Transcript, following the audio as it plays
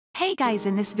Hey guys,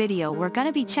 in this video we're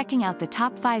gonna be checking out the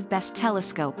top 5 best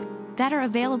telescope that are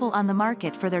available on the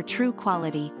market for their true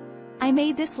quality. I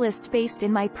made this list based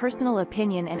in my personal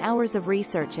opinion and hours of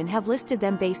research and have listed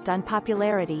them based on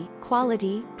popularity,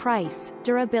 quality, price,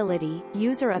 durability,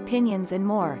 user opinions and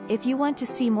more. If you want to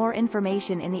see more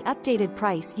information in the updated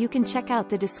price, you can check out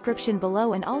the description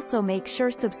below and also make sure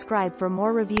subscribe for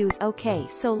more reviews. Okay,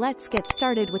 so let's get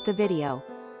started with the video.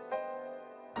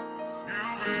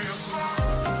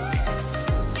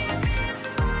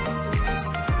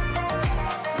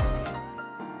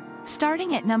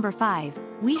 Starting at number 5,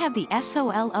 we have the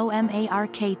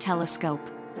SOLOMARK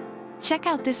telescope. Check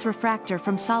out this refractor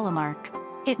from Solimark.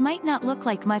 It might not look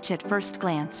like much at first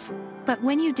glance, but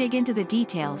when you dig into the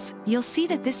details, you'll see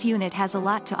that this unit has a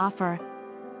lot to offer.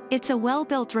 It's a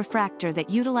well-built refractor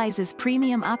that utilizes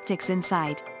premium optics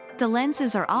inside. The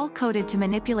lenses are all coated to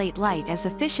manipulate light as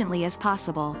efficiently as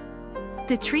possible.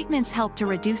 The treatments help to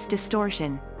reduce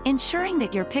distortion, ensuring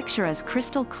that your picture is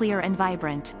crystal clear and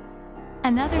vibrant.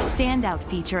 Another standout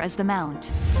feature is the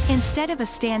mount. Instead of a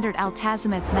standard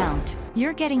altazimuth mount,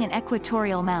 you're getting an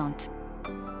equatorial mount.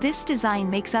 This design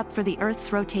makes up for the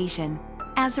Earth's rotation.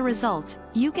 As a result,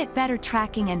 you get better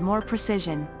tracking and more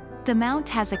precision. The mount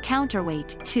has a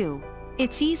counterweight, too.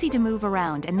 It's easy to move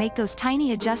around and make those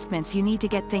tiny adjustments you need to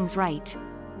get things right.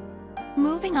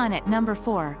 Moving on at number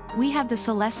 4, we have the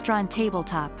Celestron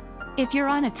Tabletop. If you're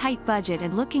on a tight budget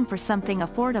and looking for something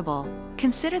affordable,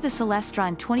 consider the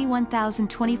Celestron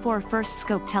 21024 First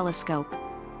Scope Telescope.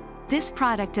 This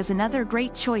product is another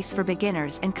great choice for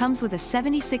beginners and comes with a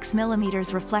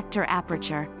 76mm reflector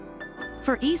aperture.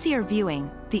 For easier viewing,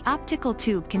 the optical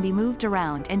tube can be moved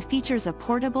around and features a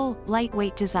portable,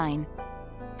 lightweight design.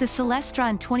 The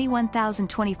Celestron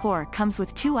 21024 comes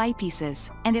with 2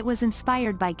 eyepieces, and it was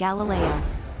inspired by Galileo.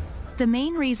 The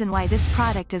main reason why this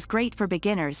product is great for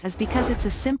beginners is because it's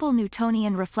a simple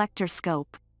Newtonian reflector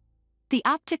scope. The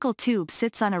optical tube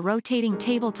sits on a rotating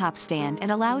tabletop stand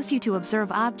and allows you to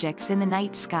observe objects in the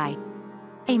night sky.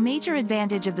 A major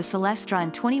advantage of the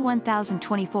Celestron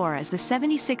 21024 is the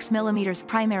 76mm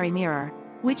primary mirror,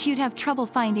 which you'd have trouble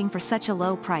finding for such a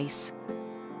low price.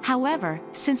 However,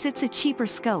 since it's a cheaper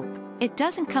scope, it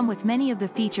doesn't come with many of the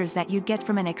features that you'd get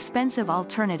from an expensive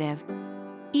alternative.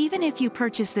 Even if you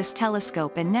purchase this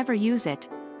telescope and never use it,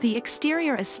 the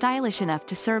exterior is stylish enough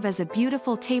to serve as a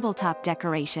beautiful tabletop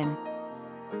decoration.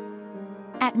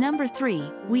 At number 3,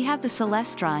 we have the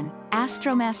Celestron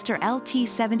AstroMaster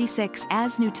LT76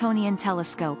 AS Newtonian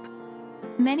telescope.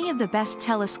 Many of the best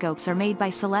telescopes are made by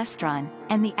Celestron,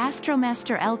 and the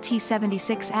AstroMaster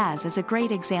LT76 AS is a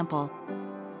great example.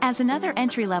 As another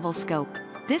entry-level scope,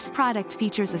 this product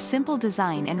features a simple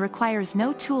design and requires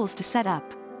no tools to set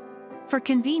up. For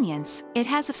convenience, it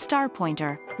has a star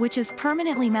pointer, which is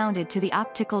permanently mounted to the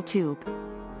optical tube.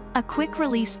 A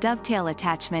quick-release dovetail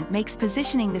attachment makes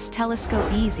positioning this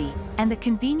telescope easy, and the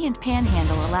convenient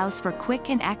panhandle allows for quick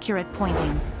and accurate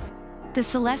pointing. The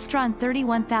Celestron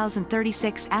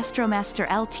 31036 AstroMaster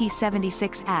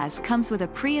LT76 AS comes with a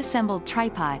pre-assembled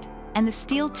tripod, and the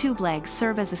steel tube legs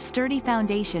serve as a sturdy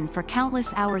foundation for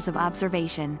countless hours of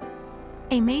observation.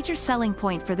 A major selling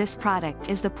point for this product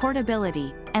is the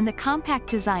portability, and the compact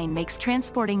design makes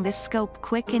transporting this scope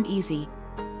quick and easy.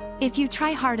 If you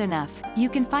try hard enough, you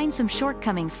can find some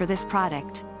shortcomings for this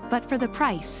product, but for the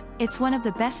price, it's one of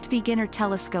the best beginner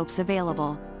telescopes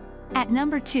available. At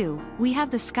number 2, we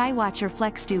have the Skywatcher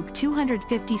Flextube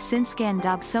 250 SynScan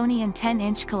Dobsonian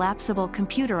 10-inch collapsible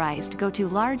computerized GoTo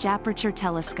large aperture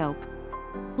telescope.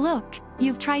 Look,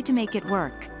 you've tried to make it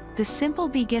work. The simple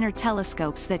beginner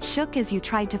telescopes that shook as you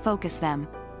tried to focus them.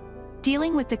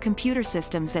 Dealing with the computer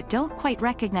systems that don't quite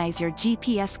recognize your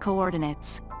GPS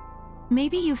coordinates.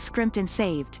 Maybe you've scrimped and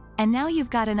saved, and now you've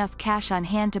got enough cash on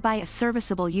hand to buy a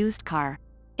serviceable used car.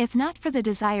 If not for the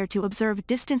desire to observe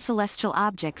distant celestial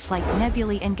objects like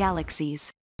nebulae and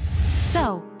galaxies.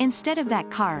 So, instead of that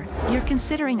car, you're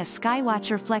considering a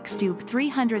Skywatcher Flextube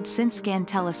 300 SynScan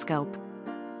telescope.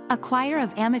 A choir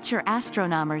of amateur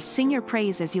astronomers sing your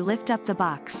praise as you lift up the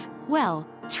box. Well,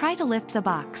 try to lift the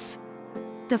box.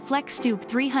 The Flextube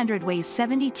 300 weighs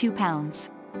 72 pounds.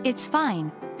 It's fine.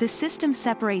 The system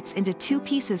separates into 2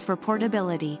 pieces for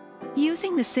portability.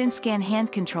 Using the SynScan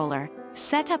hand controller,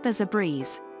 set up as a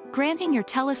breeze, granting your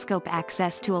telescope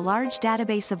access to a large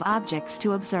database of objects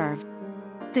to observe.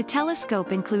 The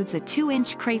telescope includes a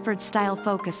 2-inch Crayford-style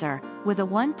focuser, with a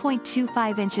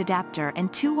 1.25-inch adapter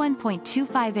and 2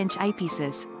 1.25-inch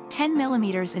eyepieces,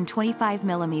 10mm and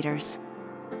 25mm.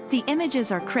 The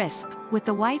images are crisp, with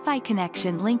the Wi-Fi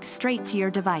connection linked straight to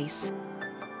your device.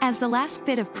 As the last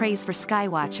bit of praise for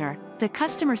Skywatcher, the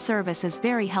customer service is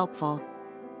very helpful.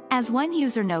 As one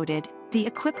user noted, the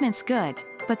equipment's good,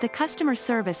 but the customer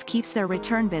service keeps their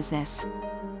return business.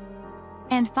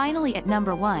 And finally at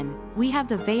number 1, we have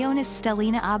the Vaonis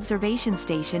STELLINA Observation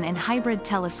Station and Hybrid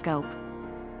Telescope.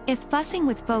 If fussing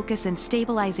with focus and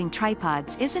stabilizing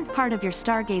tripods isn't part of your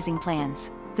stargazing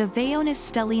plans, the Vaonis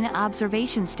STELLINA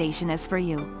Observation Station is for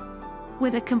you.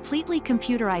 With a completely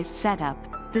computerized setup,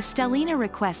 the STELLINA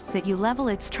requests that you level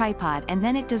its tripod and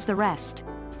then it does the rest,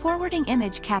 forwarding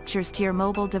image captures to your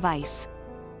mobile device.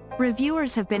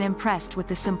 Reviewers have been impressed with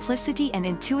the simplicity and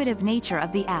intuitive nature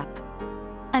of the app.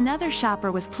 Another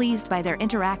shopper was pleased by their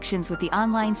interactions with the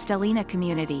online STELLINA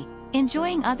community,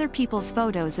 enjoying other people's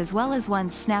photos as well as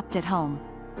ones snapped at home.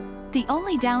 The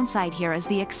only downside here is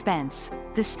the expense.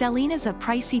 The STELLINA's a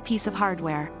pricey piece of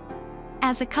hardware.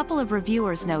 As a couple of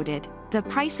reviewers noted, the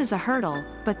price is a hurdle,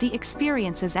 but the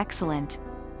experience is excellent.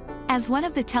 As one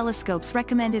of the telescopes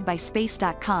recommended by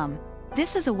Space.com,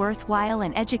 this is a worthwhile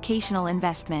and educational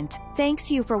investment.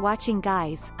 Thanks you for watching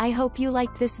guys, I hope you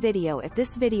liked this video. If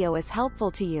this video is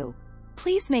helpful to you,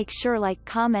 please make sure like,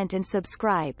 comment and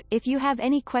subscribe. If you have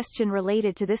any question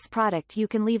related to this product you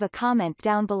can leave a comment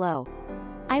down below.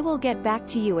 I will get back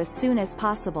to you as soon as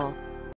possible.